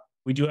 heads up.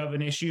 We do have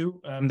an issue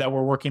that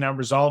we're working on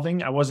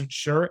resolving." I wasn't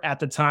sure at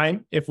the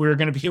time if we were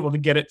going to be able to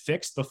get it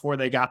fixed before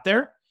they got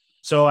there.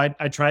 So I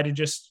tried to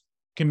just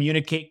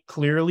communicate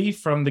clearly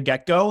from the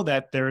get-go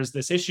that there is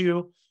this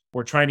issue.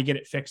 We're trying to get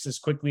it fixed as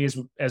quickly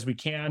as we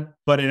can.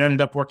 But it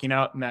ended up working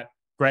out, and that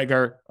Greg,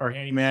 our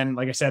handyman,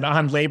 like I said,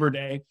 on Labor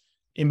Day,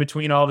 in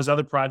between all of his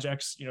other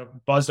projects,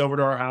 buzzed over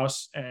to our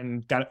house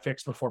and got it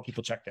fixed before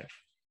people checked in.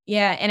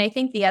 Yeah. And I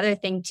think the other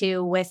thing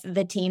too, with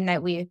the team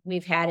that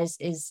we've had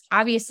is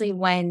obviously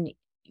when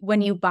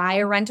you buy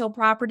a rental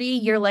property,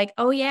 you're like,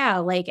 oh yeah,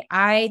 like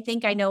I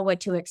think I know what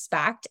to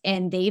expect.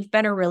 And they've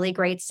been a really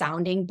great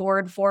sounding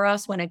board for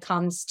us when it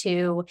comes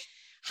to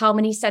how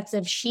many sets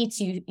of sheets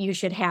you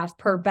should have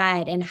per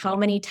bed and how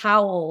many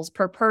towels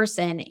per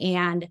person.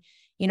 And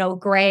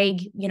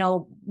Greg,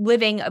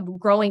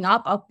 growing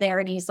up there,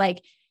 and he's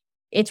like,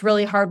 it's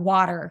really hard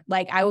water.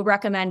 Like I would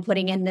recommend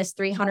putting in this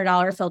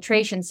 $300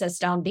 filtration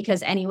system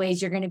because anyways,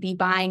 you're going to be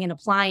buying an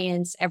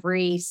appliance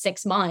every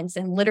 6 months.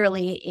 And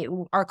literally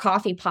our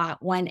coffee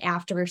pot went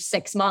after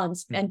 6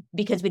 months and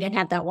because we didn't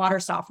have that water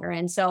softener.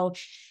 And so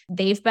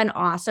they've been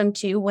awesome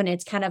too, when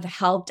it's kind of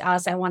helped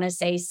us, I want to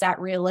say, set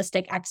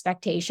realistic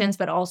expectations,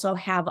 but also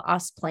have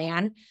us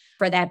plan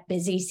for that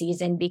busy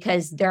season,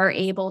 because they're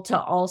able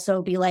to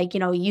also be like,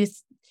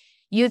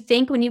 you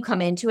think when you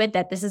come into it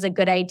that this is a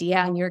good idea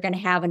and you're going to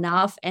have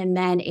enough. And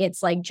then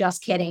it's like,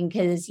 just kidding.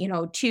 Because,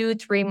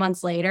 2-3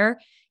 months later,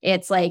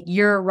 it's like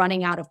you're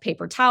running out of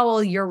paper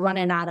towel, you're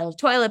running out of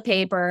toilet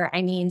paper.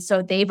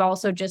 So they've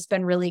also just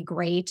been really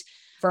great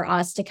for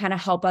us to kind of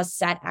help us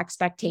set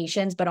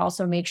expectations, but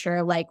also make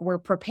sure like we're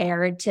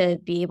prepared to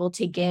be able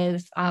to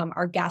give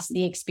our guests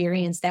the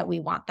experience that we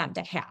want them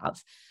to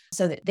have.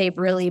 So that they've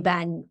really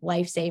been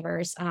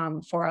lifesavers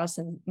for us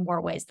in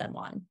more ways than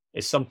one.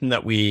 It's something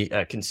that we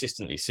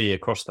consistently see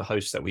across the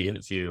hosts that we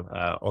interview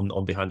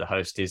on Behind the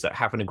Host, is that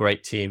having a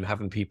great team,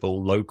 having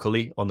people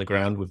locally on the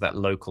ground with that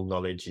local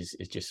knowledge is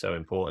just so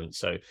important.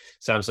 So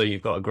sounds like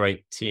you've got a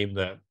great team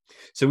there.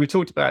 So we've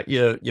talked about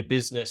your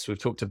business. We've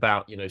talked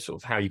about,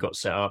 sort of how you got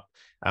set up,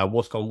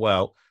 what's gone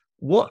well.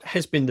 What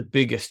has been the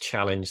biggest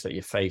challenge that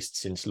you faced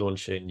since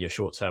launching your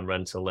short-term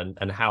rental,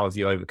 and how have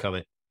you overcome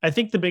it? I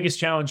think the biggest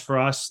challenge for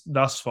us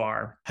thus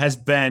far has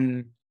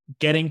been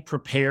getting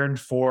prepared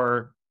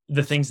for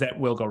the things that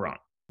will go wrong,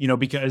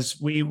 because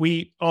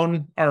we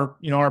own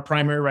our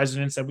primary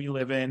residence that we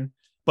live in,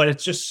 but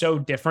it's just so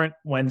different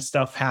when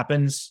stuff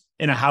happens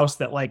in a house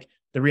that, like,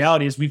 the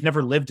reality is we've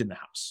never lived in the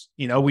house.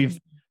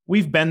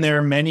 We've been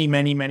there many,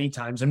 many, many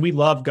times, and we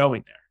love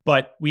going there,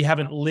 but we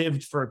haven't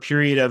lived for a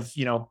period of,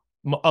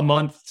 a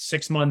month,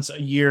 6 months,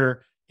 a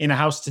year in a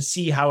house to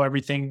see how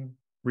everything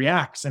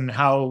reacts and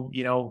how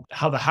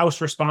the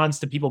house responds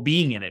to people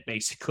being in it,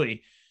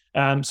 basically.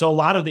 So a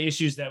lot of the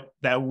issues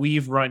that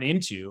we've run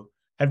into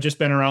have just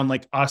been around,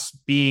 like, us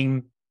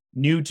being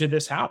new to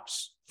this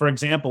house. For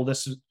example,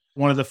 this is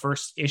one of the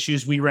first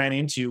issues we ran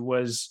into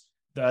was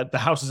the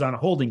house is on a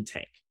holding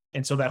tank.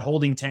 And so that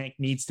holding tank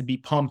needs to be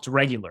pumped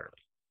regularly.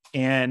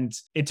 And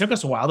it took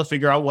us a while to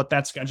figure out what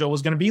that schedule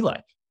was going to be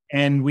like.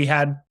 And we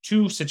had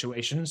two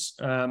situations,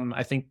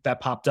 I think,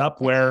 that popped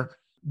up where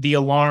the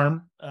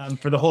alarm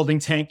for the holding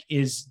tank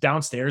is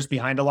downstairs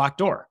behind a locked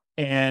door.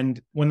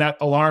 And when that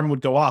alarm would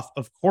go off,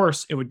 of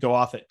course, it would go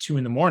off at 2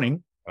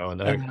 a.m. Oh,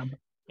 no.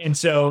 And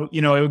so,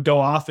 it would go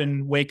off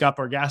and wake up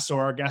our guests,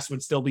 or our guests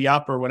would still be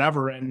up or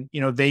whatever. And,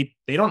 they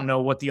don't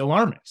know what the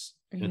alarm is,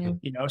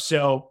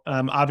 so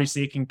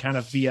obviously it can kind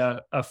of be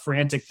a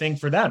frantic thing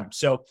for them.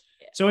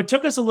 So it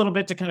took us a little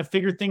bit to kind of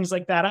figure things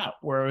like that out,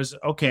 where it was,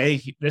 okay,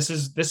 this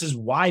is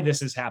why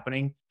this is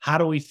happening. How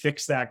do we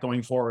fix that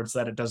going forward so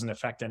that it doesn't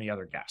affect any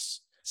other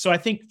guests? So I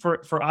think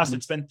for us,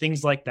 it's been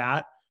things like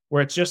that,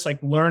 where it's just like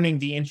learning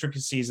the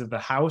intricacies of the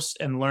house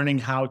and learning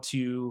how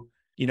to,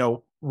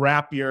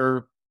 wrap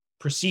your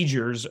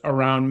procedures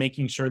around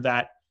making sure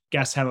that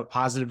guests have a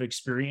positive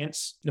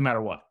experience no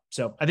matter what.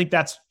 So I think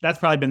that's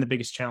probably been the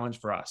biggest challenge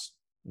for us.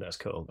 That's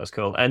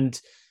cool. And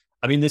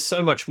I mean, there's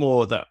so much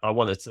more that I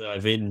wanted to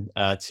dive in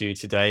to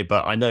today,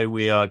 but I know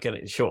we are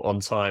getting short on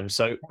time.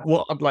 So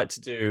what I'd like to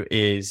do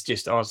is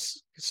just ask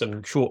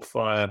some quick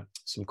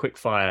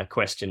fire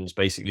questions,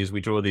 basically, as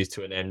we draw these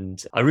to an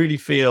end. I really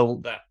feel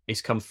that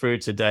it's come through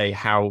today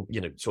how,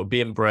 sort of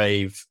being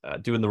brave,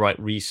 doing the right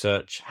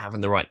research, having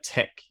the right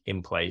tech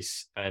in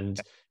place, and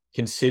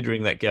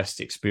considering that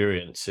guest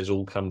experience has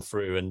all come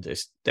through. And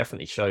it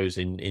definitely shows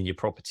in your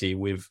property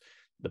with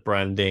the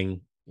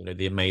branding,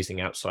 the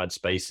amazing outside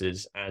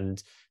spaces,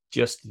 and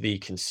just the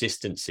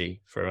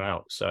consistency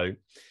throughout. So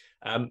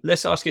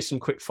let's ask you some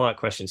quick fire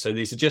questions. So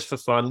these are just for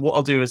fun. What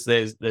I'll do is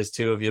there's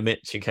two of you,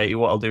 Mitch and Katie.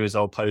 What I'll do is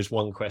I'll pose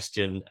one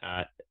question,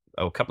 or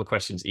a couple of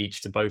questions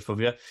each to both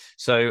of you.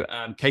 So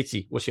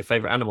Katie, what's your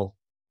favorite animal?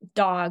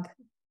 Dog.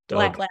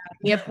 Black lab.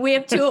 We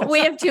have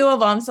two of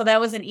them, so that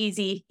was an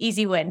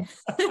easy win.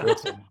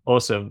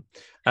 Awesome.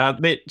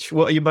 Mitch,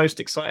 what are you most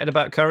excited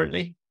about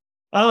currently?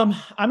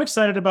 I'm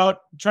excited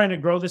about trying to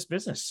grow this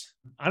business.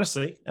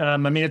 Honestly, I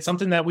mean, it's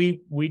something that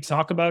we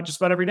talk about just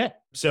about every day.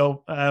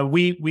 So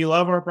we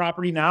love our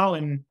property now,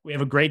 and we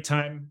have a great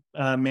time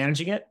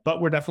managing it. But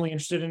we're definitely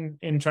interested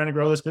in trying to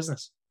grow this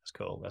business.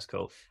 That's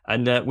cool.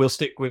 And we'll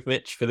stick with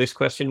Mitch for this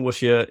question.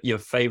 What's your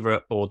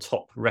favorite or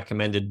top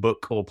recommended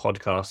book or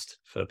podcast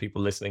for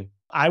people listening?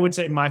 I would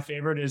say my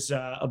favorite is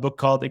a book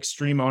called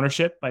Extreme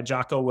Ownership by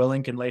Jocko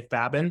Willink and Leif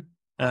Babin.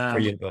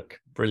 Brilliant book.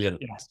 Brilliant.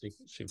 Yeah,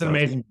 it's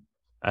amazing.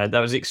 That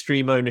was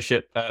Extreme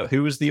Ownership.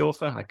 Who was the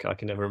author? I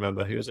can never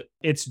remember. Who is it?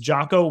 It's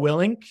Jocko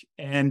Willink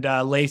and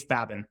Leif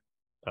Babin.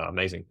 Oh,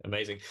 amazing.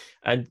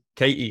 And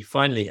Katie,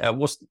 finally,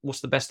 what's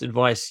the best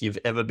advice you've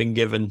ever been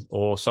given,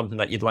 or something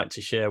that you'd like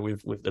to share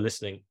with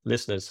the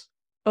listeners?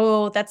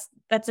 Oh, that's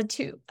a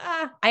two.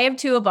 I have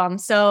two of them.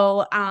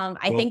 So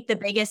I think the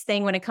biggest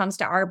thing when it comes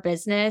to our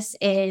business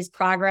is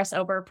progress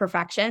over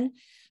perfection.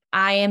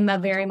 I am a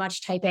very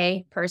much type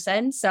A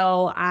person,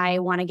 so I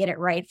want to get it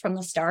right from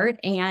the start.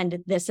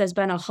 And this has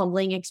been a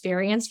humbling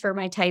experience for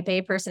my type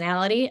A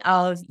personality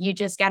of you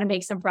just got to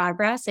make some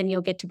progress and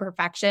you'll get to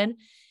perfection.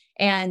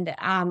 And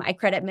I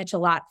credit Mitch a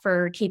lot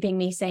for keeping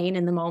me sane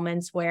in the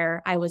moments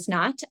where I was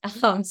not.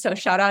 So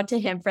shout out to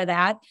him for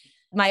that.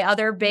 My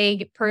other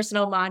big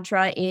personal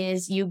mantra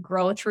is you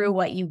grow through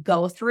what you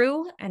go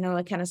through. I know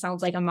it kind of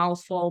sounds like a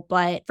mouthful,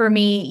 but for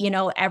me,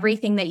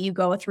 everything that you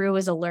go through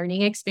is a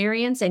learning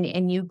experience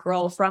and you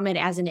grow from it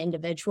as an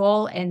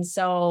individual. And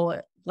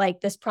so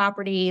like this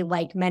property,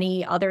 like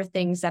many other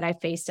things that I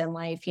faced in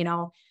life,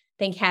 I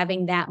think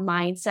having that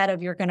mindset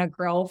of you're going to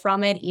grow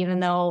from it, even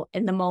though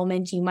in the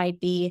moment you might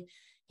be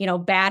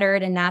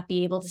battered and not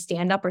be able to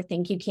stand up or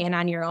think you can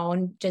on your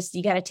own. Just,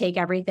 you got to take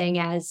everything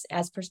as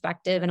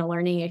perspective and a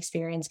learning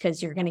experience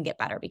because you're going to get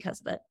better because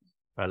of it.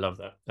 I love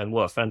that. And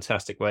what a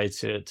fantastic way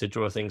to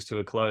draw things to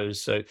a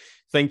close. So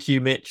thank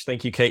you, Mitch.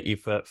 Thank you, Katie,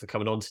 for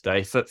coming on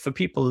today. For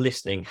people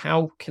listening,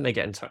 how can they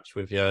get in touch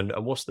with you, and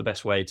what's the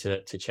best way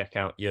to check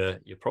out your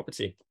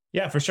property?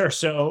 Yeah, for sure.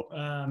 So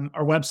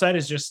our website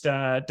is just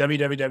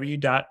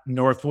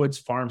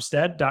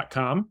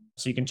www.northwoodsfarmstead.com.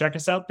 So you can check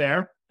us out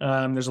there.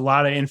 There's a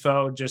lot of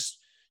info, just,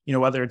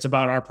 whether it's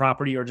about our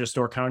property or just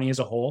Door County as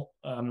a whole,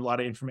 a lot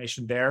of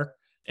information there.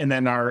 And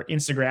then our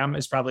Instagram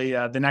is probably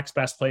the next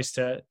best place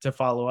to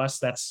follow us.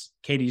 That's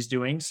Katie's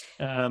Doings.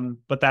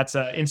 But that's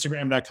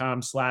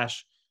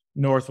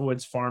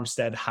Instagram.com/Northwoods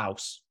Farmstead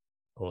House.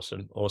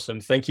 Awesome.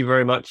 Thank you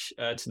very much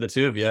to the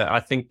two of you. I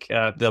think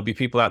there'll be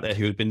people out there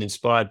who have been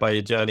inspired by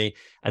your journey,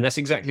 and that's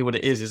exactly what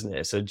it is, isn't it?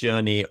 It's a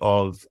journey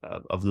of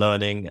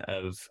learning,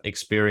 of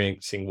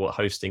experiencing what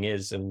hosting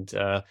is, and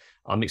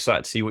I'm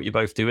excited to see what you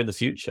both do in the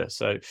future.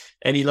 So,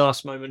 any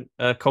last moment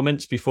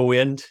comments before we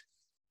end?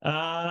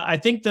 I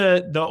think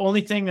the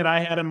only thing that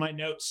I had in my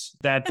notes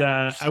that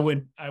I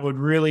would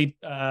really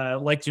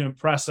like to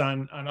impress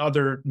on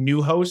other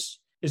new hosts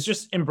is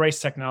just embrace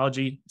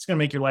technology. It's going to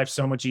make your life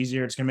so much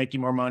easier. It's going to make you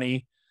more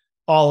money,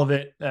 all of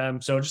it.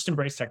 So just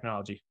embrace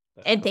technology.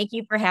 And thank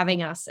you for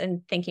having us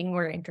and thinking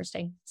we're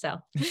interesting. So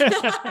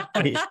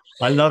I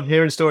love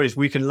hearing stories.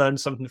 We can learn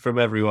something from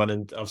everyone,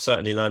 and I've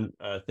certainly learned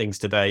things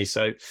today.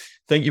 So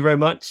thank you very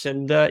much.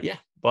 And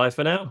bye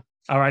for now.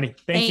 All righty.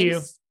 Thank you.